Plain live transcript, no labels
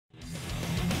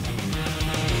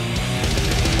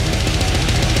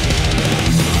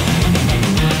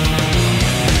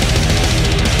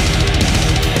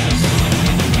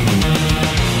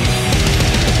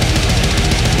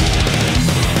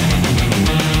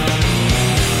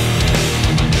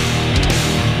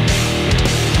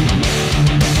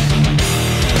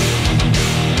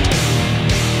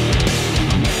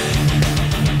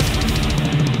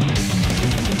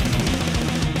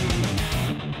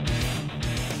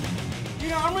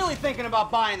You know, I'm really thinking about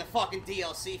buying the fucking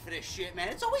DLC for this shit, man.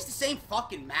 It's always the same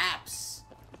fucking maps.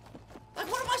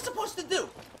 Like, what am I supposed to do?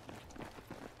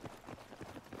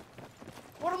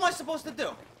 What am I supposed to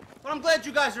do? But I'm glad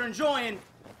you guys are enjoying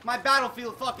my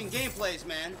Battlefield fucking gameplays,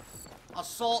 man.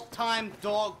 Assault time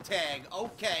dog tag.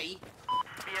 Okay.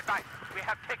 Be advised, we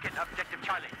have taken objective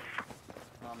Charlie.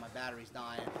 Oh, my battery's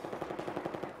dying.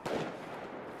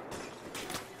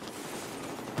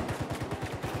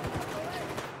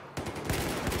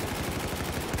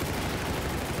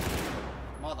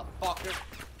 Motherfucker.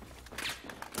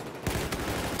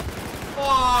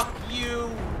 Fuck you.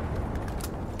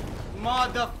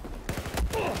 Motherfucker,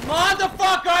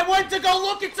 I went to go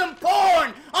look at some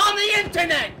porn on the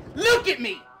internet. Look at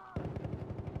me.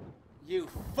 You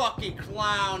fucking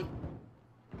clown.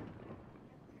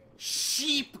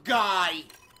 Sheep guy.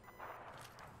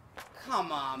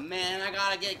 Come on, man. I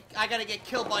gotta get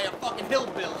killed by a fucking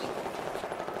hillbilly.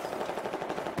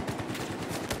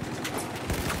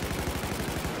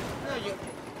 There you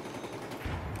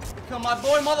kill my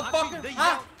boy, motherfucker.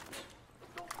 Huh?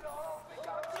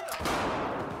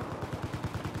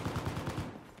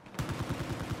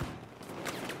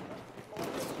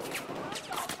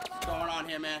 What's going on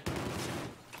here, man?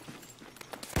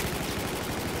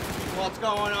 What's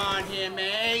going on here,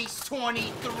 man? Ace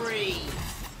 23.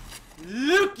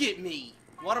 Look at me.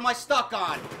 What am I stuck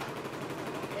on?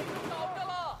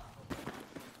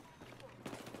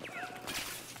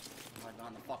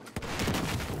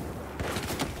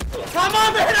 Come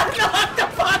on, man!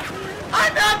 I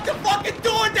knocked the fucking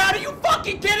door down! Are you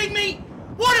fucking kidding me?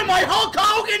 What am I, Hulk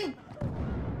Hogan?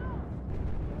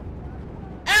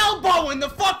 Elbowing the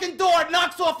fucking door, it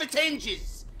knocks off its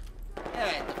hinges.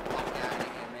 Get the fuck out of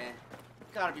here, man.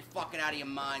 Gotta be fucking out of your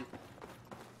mind.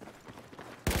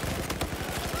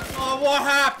 Oh, what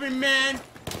happened, man?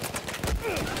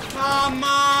 Come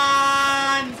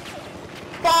on!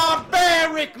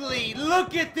 Barbarically!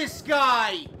 Look at this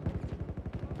guy!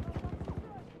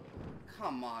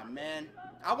 Come on, man.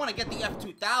 I want to get the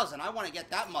F2000. I want to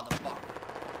get that motherfucker.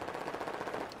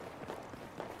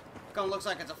 Gun looks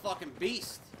like it's a fucking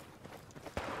beast.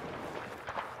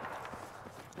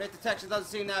 Hit detection doesn't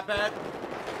seem that bad.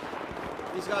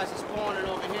 These guys are spawning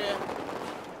over here.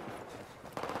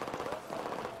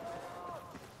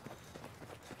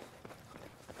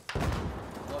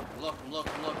 Look.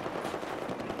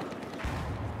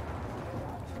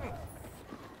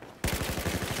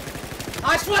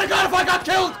 I swear to God if I got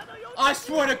killed! I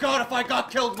swear to God if I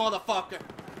got killed, motherfucker!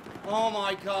 Oh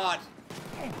my God.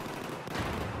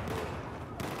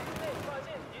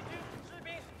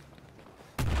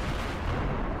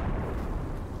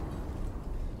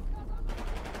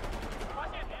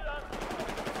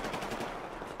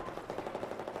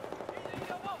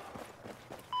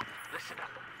 Listen up.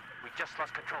 We just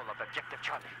lost control of objective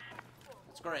Charlie.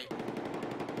 That's great.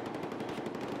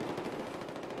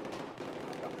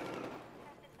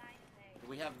 Do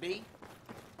we have B?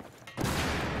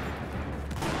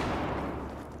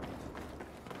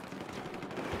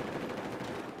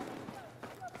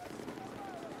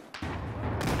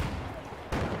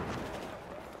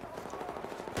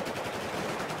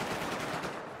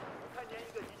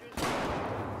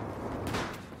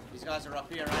 These guys are up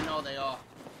here, I know they are.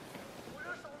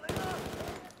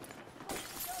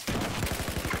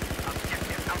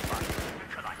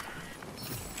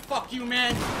 Fuck you,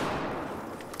 man!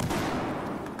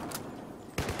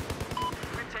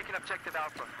 We've taken objective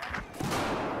Alpha.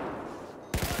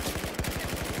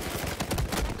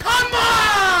 Come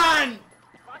on!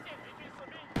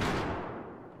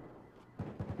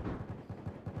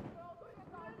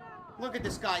 Look at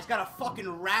this guy, he's got a fucking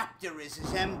raptor as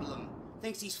his emblem.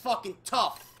 Thinks he's fucking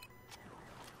tough.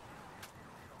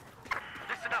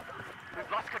 Listen up.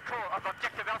 We've lost control of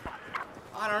objective Alpha.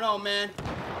 I don't know, man.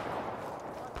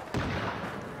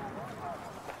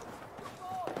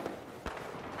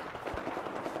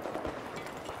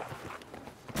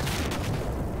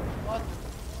 What?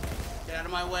 Get out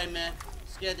of my way, man.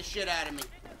 Scared the shit out of me.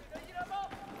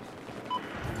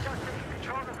 Just taking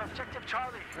control of objective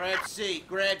Charlie. Grab C,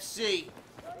 grab C.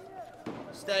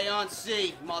 Stay on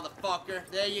C, motherfucker.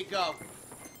 There you go.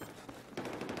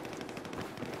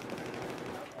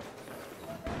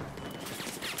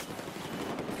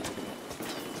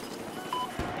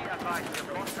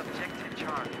 We've lost objective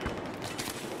Charlie.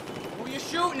 Who you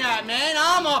shooting at, man?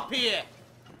 I'm up here.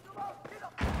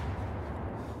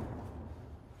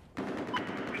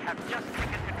 We have just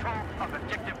taken control of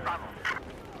objective Bravo.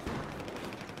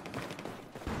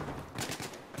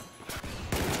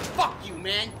 Fuck you,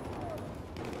 man.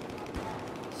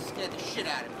 Scared the shit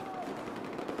out of me.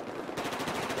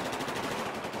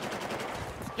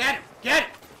 Get him. Get it!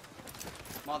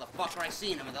 Motherfucker, I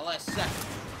seen him in the last second.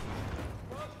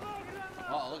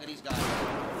 Oh, look at these guys.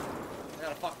 They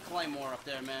got a fucking claymore up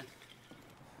there, man.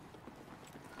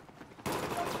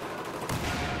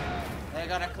 They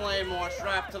got a claymore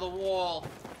strapped to the wall.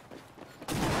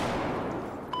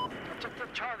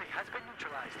 Objective Charlie has been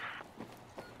neutralized.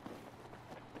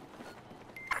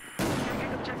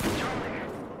 Objective Charlie.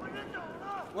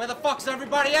 Where the fuck's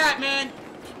everybody at, man?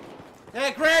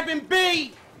 They're grabbing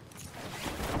B!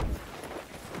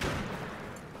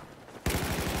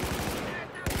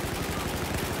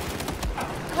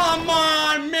 Come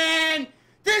on, man!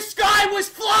 This guy was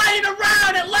flying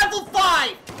around at level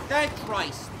 5! Thank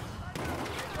Christ.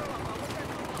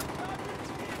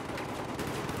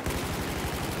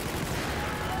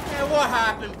 Hey, what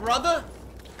happened, brother?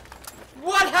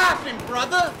 What happened,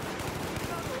 brother?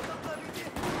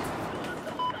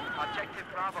 Objective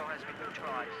Bravo has been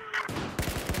neutralized.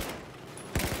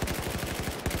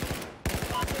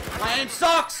 My aim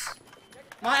sucks!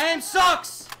 My aim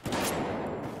sucks!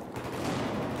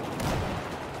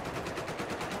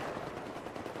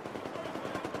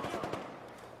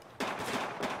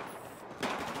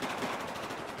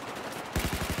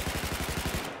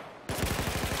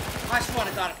 I swear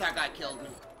to God if that guy killed me.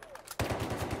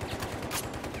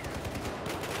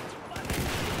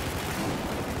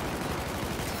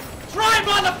 Try,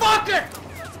 motherfucker!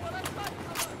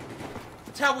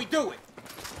 That's how we do it.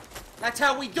 That's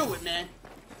how we do it, man.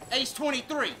 Ace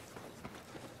 23.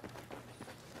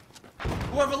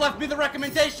 Whoever left me the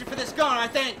recommendation for this gun, I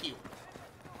thank you.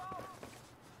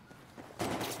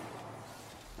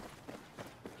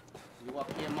 You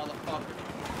up here, motherfucker.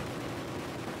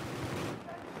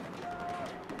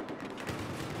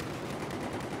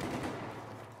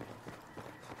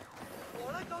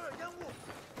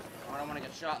 I don't want to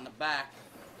get shot in the back.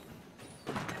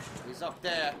 He's up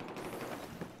there.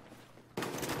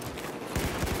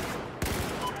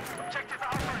 Objective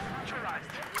Alpha is neutralized.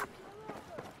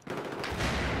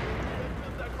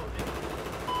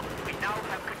 We now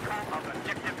have control of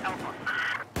Objective Alpha.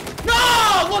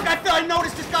 No! Look, I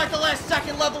noticed this guy at the last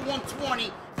second, level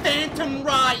 120. Phantom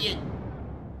Riot.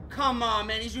 Come on,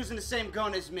 man. He's using the same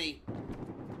gun as me.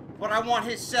 But I want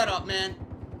his setup, man.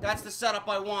 That's the setup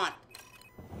I want.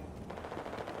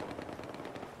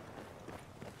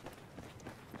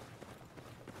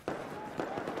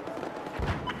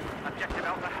 Objective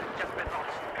Alpha has just been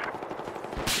lost.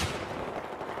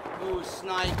 Who's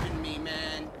sniping me,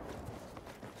 man?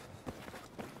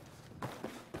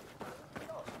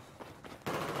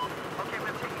 Okay,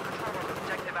 we're taking control of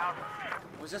Objective Alpha.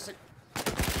 Was this a...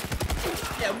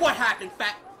 Yeah, what happened,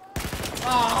 fat...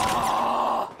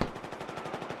 Oh!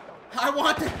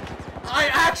 I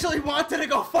actually wanted to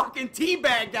go fucking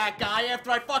teabag that guy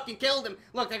after I fucking killed him.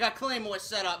 Look, I got Claymore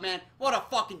set up, man. What a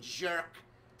fucking jerk.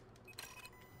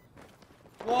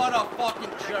 What a fucking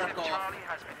jerk off. Charlie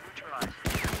has been neutralized.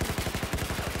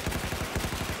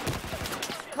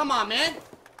 Come on, man.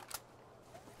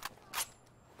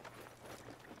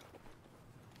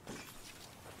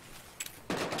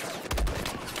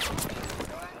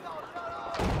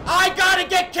 I gotta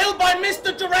get killed by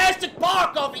Mr. Jurassic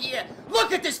Park over here!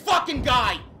 Look at this fucking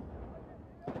guy!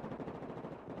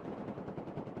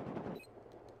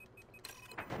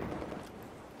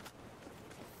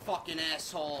 Fucking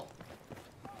asshole.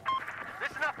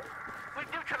 Listen up!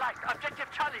 We've neutralized Objective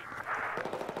Charlie!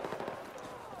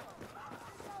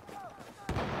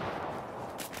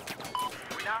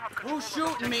 We now have control Who's of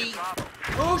shooting me? Objective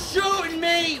Bravo. Who's shooting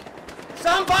me?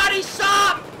 Somebody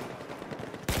stop!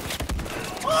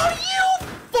 Are you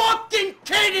fucking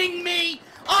kidding me?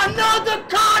 Another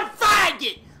card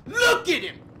faggot! Look at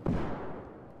him!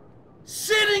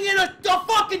 Sitting in a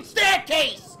fucking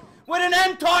staircase with an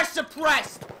MTAR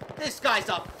suppressed. This guy's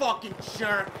a fucking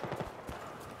jerk.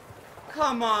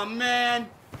 Come on, man.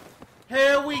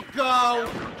 Here we go.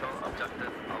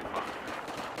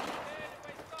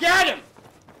 Get him!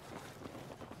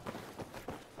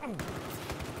 I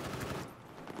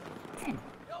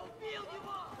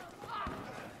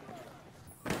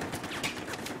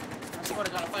swear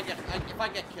to God, if I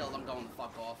get killed, I'm going the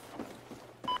fuck off.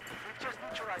 We've just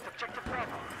neutralized Objective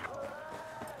Bravo.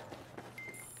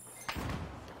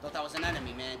 Thought that was an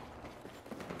enemy, man.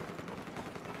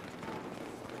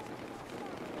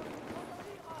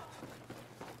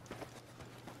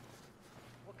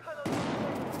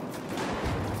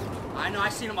 I know, I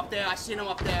seen him up there. I seen him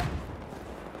up there.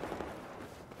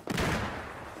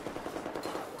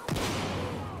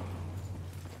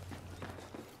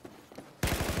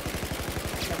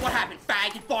 What happened,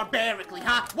 faggot? Barbarically,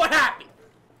 huh? What happened?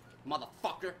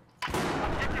 Motherfucker.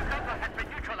 Objective Alpha has been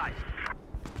neutralized.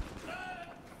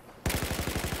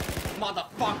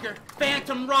 Motherfucker!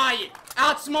 Phantom Riot!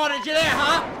 Outsmarted you there,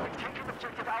 huh? Taking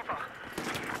objective Alpha.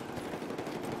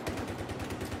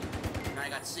 Now I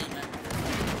got C, man.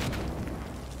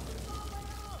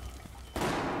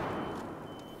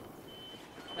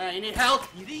 Hey, you need help?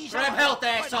 Grab health,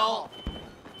 asshole!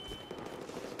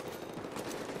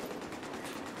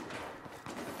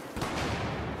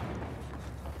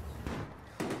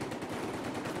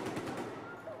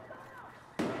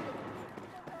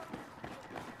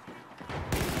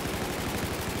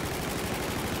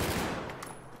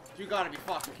 You gotta be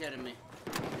fucking kidding me.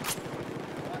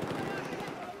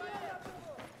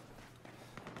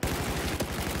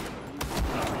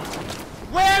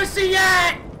 Where is he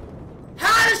at?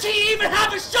 How does he even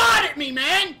have a shot at me,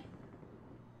 man?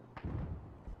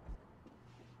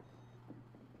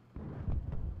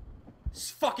 This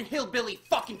fucking hillbilly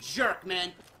fucking jerk,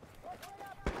 man.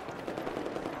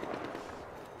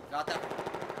 Got that?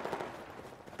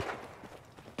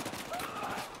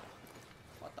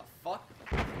 What the fuck?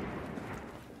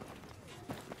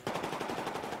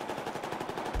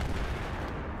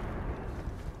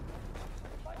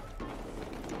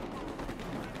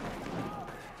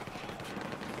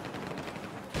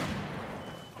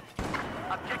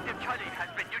 Objective Charlie has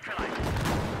been neutralized.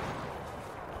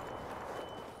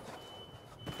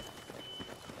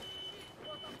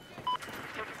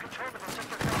 Taking control of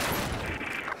objective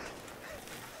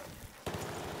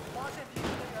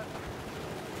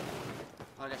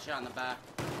I got shot in the back.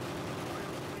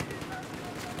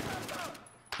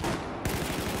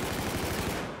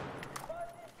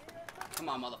 Come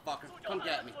on, motherfucker. Come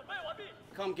get me.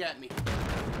 Come get me.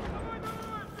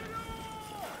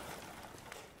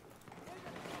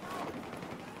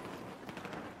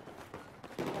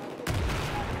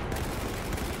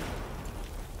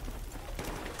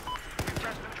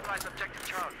 Objective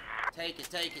Charlie. Take it,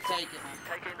 take it, take it.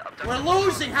 Taking objective. We're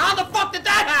losing! How the fuck did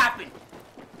that happen?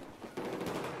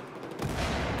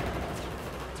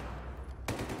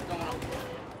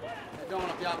 They're going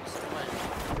up the opposite way.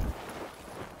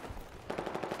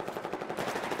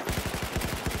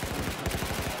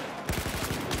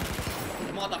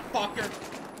 Motherfucker!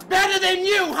 Better than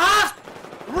you, huh?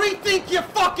 Rethink your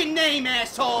fucking name,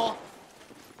 asshole!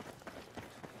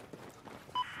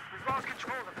 We've lost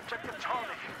control of objective Charlie.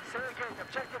 Say again,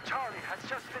 objective Charlie has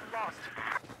just been lost.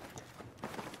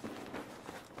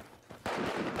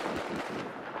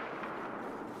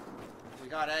 We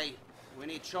got A. We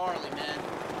need Charlie, man.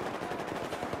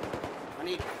 I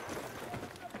need...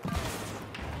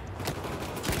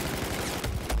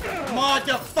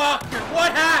 Motherfucker!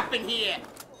 What happened here?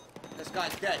 This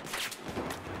guy's dead.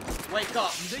 Wake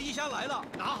up.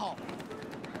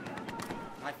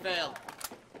 I failed.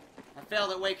 I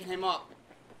failed at waking him up.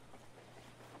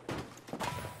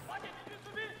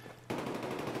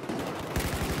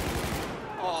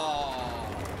 Oh.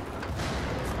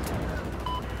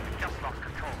 Just lost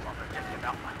control of objective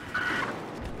Alpha.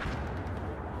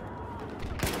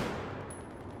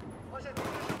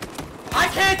 I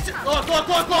can't see. Look, look,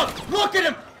 look, look! Look at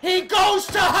him! He goes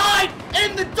to hide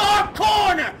in the dark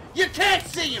corner! You can't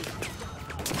see him!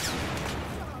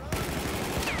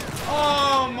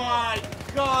 Oh my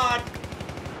god!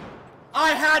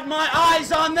 I had my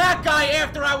eyes on that guy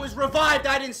after I was revived.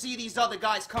 I didn't see these other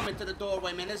guys come into the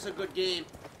doorway, man. This is a good game.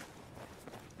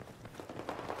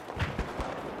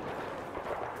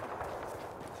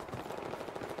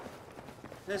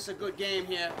 This is a good game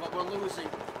here, but we're losing.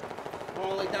 We're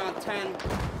only down 10.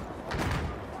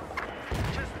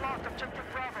 Just lost objective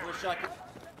Bravo. Wish I could...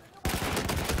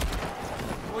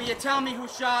 Will you tell me who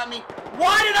shot me?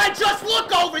 Why did I just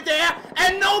look over there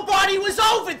and nobody was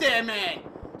over there, man?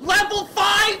 Level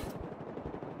 5?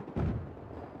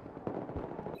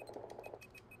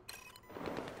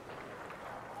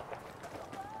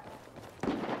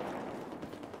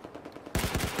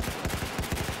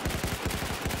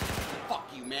 Fuck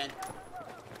you, man.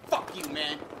 Fuck you,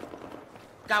 man.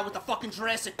 Guy with the fucking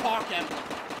Jurassic Park emblem.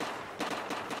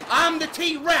 I'm the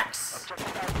T-Rex.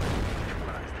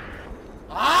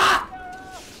 Ah!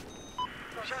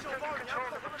 Just taking control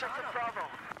of objective Bravo.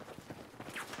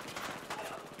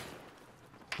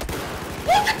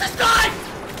 Look at this guy!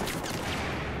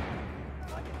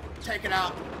 Take it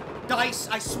out. Dice,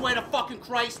 I swear to fucking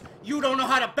Christ, you don't know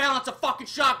how to balance a fucking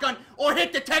shotgun or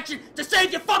hit detection to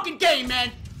save your fucking game,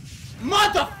 man!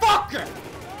 Motherfucker!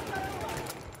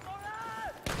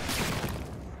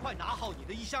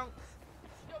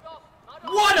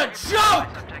 What a joke!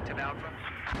 Objective Alpha.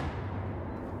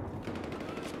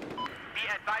 Be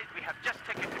advised, we have just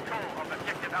taken control of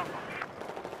objective Alpha.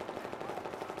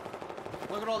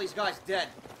 Look at all these guys dead.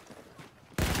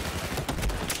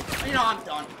 You know, I'm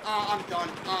done. I'm done.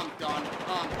 I'm done.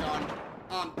 I'm done.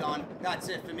 I'm done. That's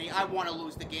it for me. I want to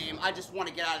lose the game. I just want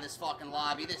to get out of this fucking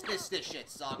lobby. This shit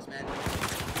sucks, man.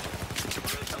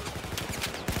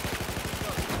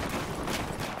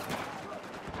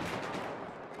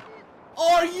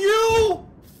 Are you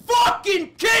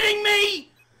fucking kidding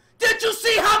me? Did you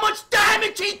see how much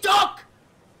damage he took?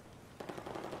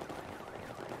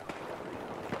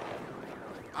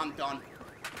 I'm done.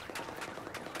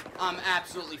 I'm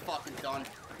absolutely fucking done.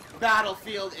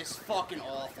 Battlefield is fucking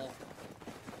awful.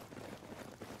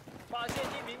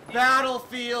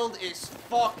 Battlefield is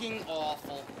fucking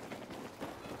awful.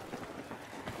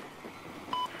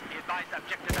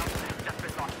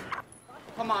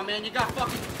 Come on, man, you got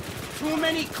fucking too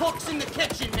many cooks in the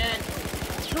kitchen, man.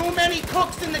 Too many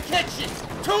cooks in the kitchen.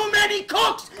 Too many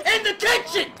cooks in the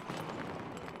kitchen!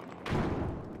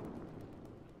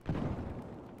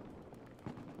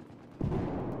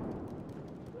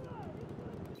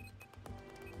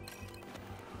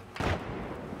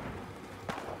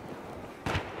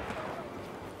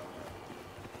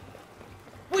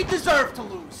 We deserve to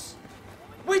lose.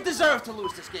 We deserve to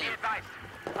lose this game.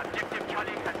 Objective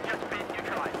Charlie has just been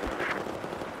neutralized.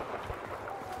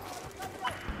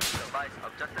 Device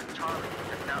objective Charlie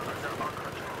is now under our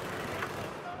control.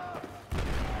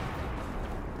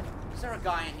 Is there a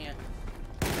guy in here?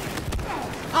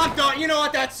 I'm done. You know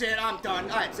what? That's it. I'm done.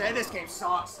 That's it. This game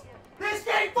sucks. This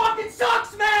game fucking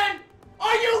sucks, man!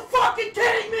 Are you fucking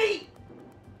kidding me?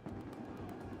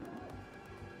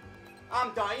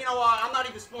 I'm done. You know what? I'm not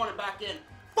even spawning back in.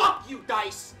 Fuck you,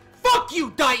 DICE. Fuck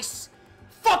you, DICE.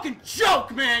 Fucking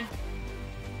joke, man.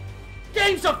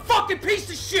 Game's a fucking piece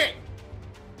of shit.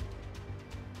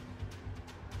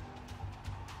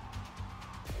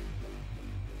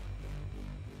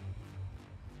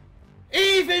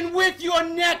 Even with your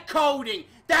net coding,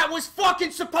 that was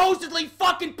fucking supposedly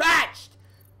fucking patched.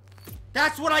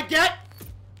 That's what I get?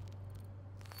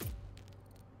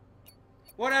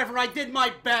 Whatever, I did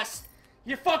my best.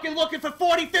 You're fucking looking for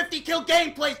 40, 50 kill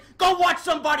gameplays. Go watch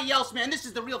somebody else, man. This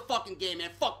is the real fucking game,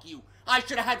 man. Fuck you. I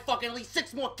should have had fucking at least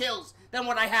 6 more kills than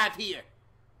what I have here.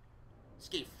 This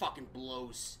game fucking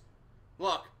blows.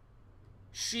 Look.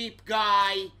 Sheep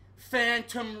Guy,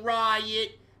 Phantom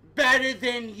Riot, better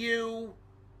than you.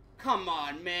 Come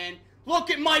on, man. Look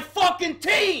at my fucking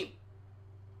team.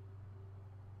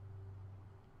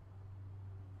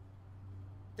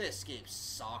 This game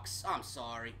sucks. I'm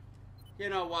sorry. You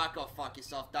know what? Go fuck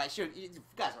yourself, DICE. You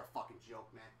guys are a fucking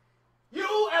joke, man.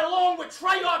 You, along with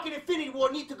Treyarch and Infinity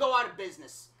Ward, need to go out of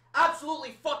business.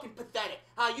 Absolutely fucking pathetic.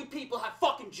 You people have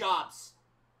fucking jobs.